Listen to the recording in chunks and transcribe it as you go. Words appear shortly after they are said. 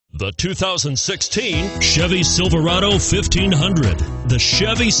The 2016 Chevy Silverado 1500. The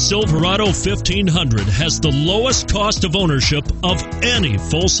Chevy Silverado 1500 has the lowest cost of ownership of any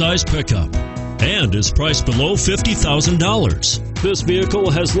full-size pickup and is priced below $50,000. This vehicle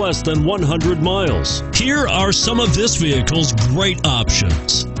has less than 100 miles. Here are some of this vehicle's great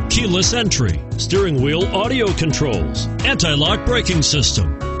options: keyless entry, steering wheel audio controls, anti-lock braking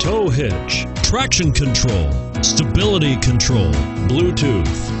system, tow hitch, traction control, stability control,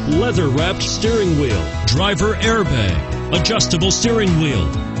 Bluetooth, leather-wrapped steering wheel, driver airbag, adjustable steering wheel.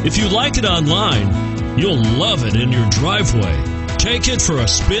 If you like it online, you'll love it in your driveway. Take it for a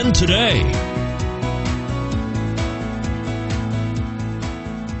spin today.